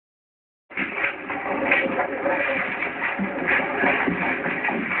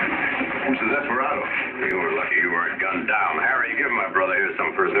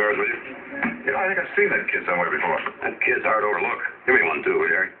nerves with you? You know, I think I've seen that kid somewhere before. That kid's hard to overlook. Give me one, too, will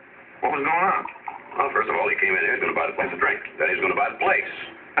you, Harry? What was going on? Well, first of all, he came in here, he was going to buy the place a drink. Then he was going to buy the place.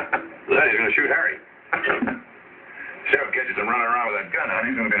 Then he was going to shoot Harry. Sheriff catches him running around with that gun on,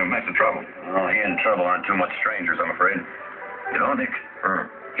 he's going to be in a mess of trouble. Oh, he and trouble aren't too much strangers, I'm afraid. You know, Nick,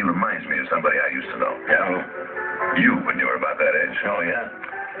 he reminds me of somebody I used to know. Yeah? You, when you were about that age. Oh, yeah?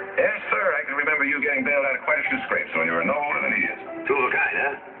 Yes, sir. I can remember you getting bailed out of quite a few scrapes when you were no older than he is. Two of a kind,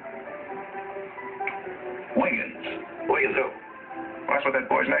 huh? Wiggins. Wiggins who? Well, that's what that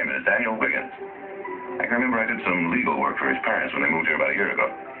boy's name is, Daniel Wiggins. I can remember I did some legal work for his parents when they moved here about a year ago.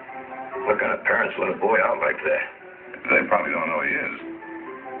 What kind of parents let a boy out like that? They probably don't know who he is.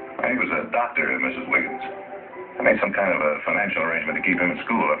 He was a doctor, Mrs. Wiggins. I made some kind of a financial arrangement to keep him in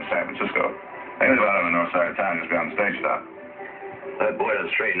school up in San Francisco. He was out on the north side of town, just beyond the stage stop. That boy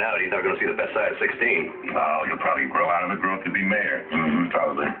doesn't straighten out. He's not going to see the best side of 16. Oh, he'll probably grow out of it, grow up to be mayor.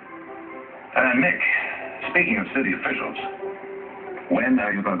 Probably. Nick, speaking of city officials, when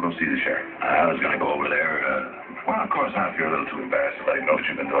are you going to go see the sheriff? I was going to go over there. Well, of course not. If you're a little too embarrassed to let him know that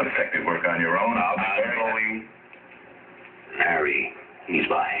you've been doing detective work on your own, I'll be going. Harry, he's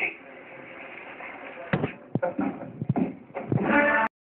mine.